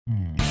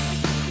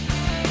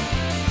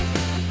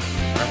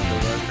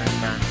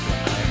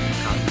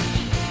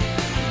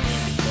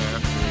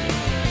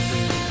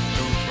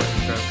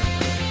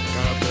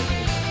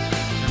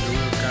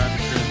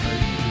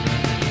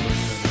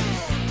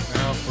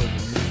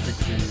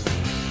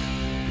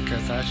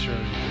I surely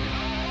do.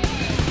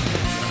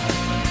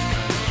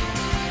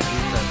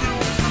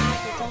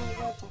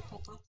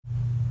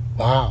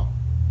 Wow.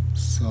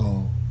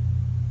 So,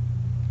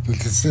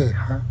 this is it,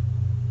 huh?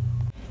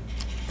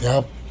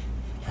 Yep,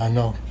 I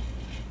know.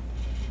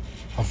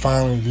 I'm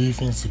finally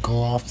leaving to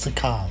go off to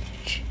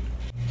college.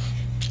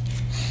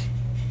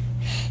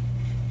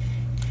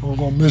 I'm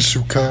gonna miss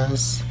you,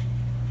 cuz.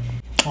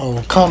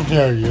 Oh, come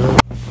here, you.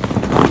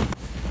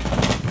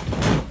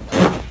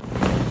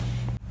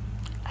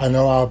 I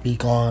know I'll be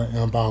gone in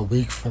about a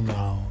week from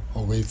now,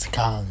 away to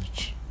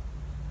college.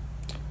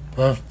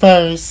 But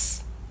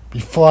first,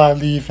 before I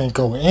leave and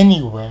go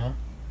anywhere,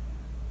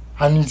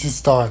 I need to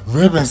start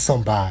ribbing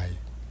somebody.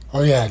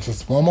 Oh yeah,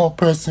 just one more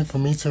person for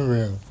me to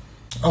rib.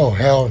 Oh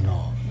hell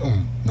no.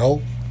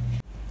 Nope.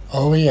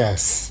 Oh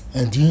yes,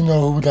 and do you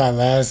know who that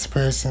last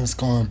person's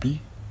gonna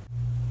be?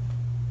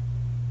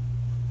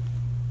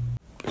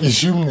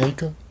 It's you,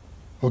 nigga.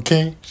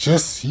 Okay?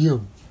 Just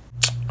you.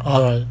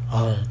 Alright.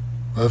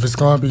 Well, if it's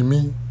gonna be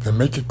me, then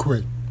make it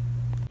quick.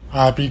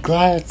 I'd be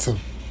glad to.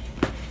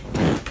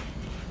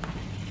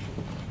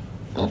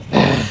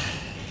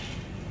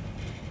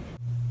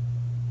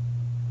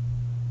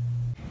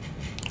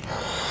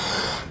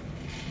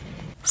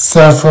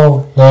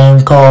 Several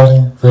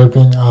name-calling,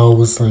 ribbing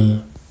hours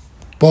later.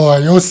 Boy,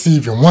 you're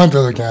Stephen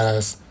Wonder looking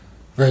ass,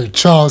 Ray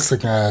Charles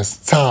looking ass,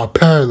 Tyler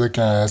Perry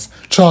looking ass,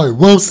 Charlie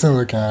Wilson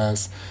looking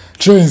ass,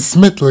 Jaden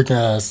Smith looking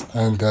ass,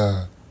 and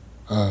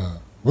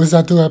what's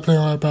that dude I play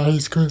right by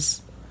his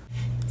Chris?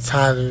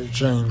 Tyler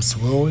James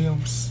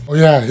Williams? Oh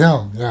yeah,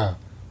 him, yeah.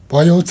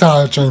 Boy, you're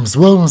Tyler James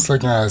Williams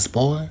looking ass,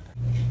 boy.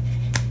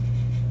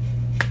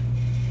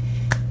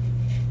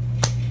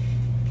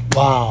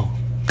 Wow.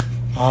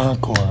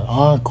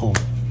 Encore.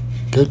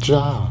 Good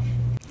job.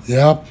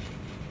 Yep,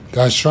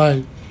 that's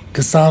right.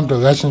 Cause I'm the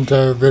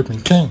legendary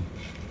ribbon king.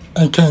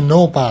 And can't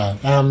nobody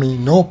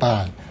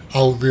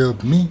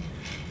out-rib me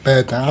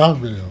better than I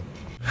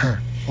rib.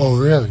 Oh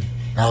really?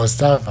 Now is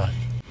that right?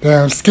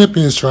 Damn,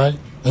 Skippy is right,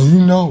 and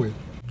you know it.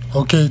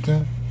 Okay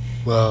then.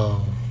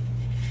 Well,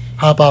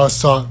 how about I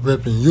start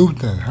ripping you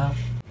then, huh?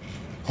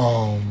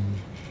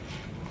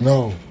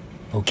 No.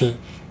 Okay.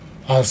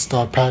 I'll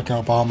start packing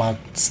up all my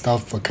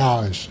stuff for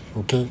college,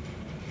 okay?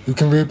 You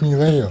can rip me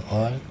later,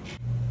 alright?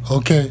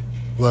 Okay,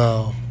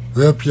 well,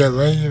 rip your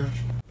layer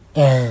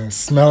and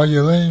smell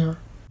your layer.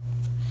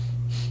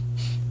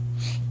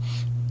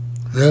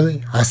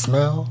 Really? I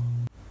smell?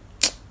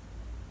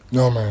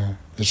 No, man,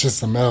 it's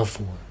just a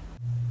metaphor.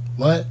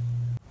 What?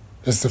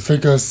 It's a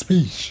figure of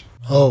speech.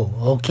 Oh,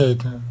 okay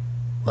then.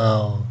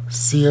 Well,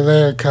 see you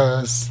later,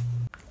 cuz.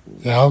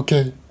 Yeah,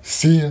 okay,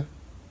 see ya.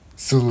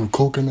 Zulu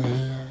coconut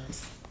ass.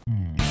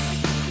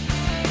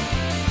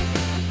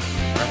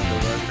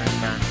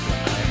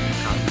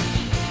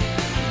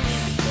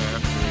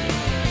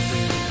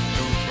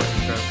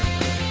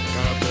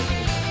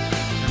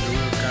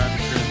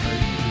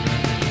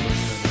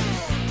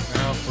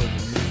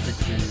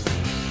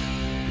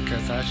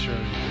 I surely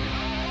do.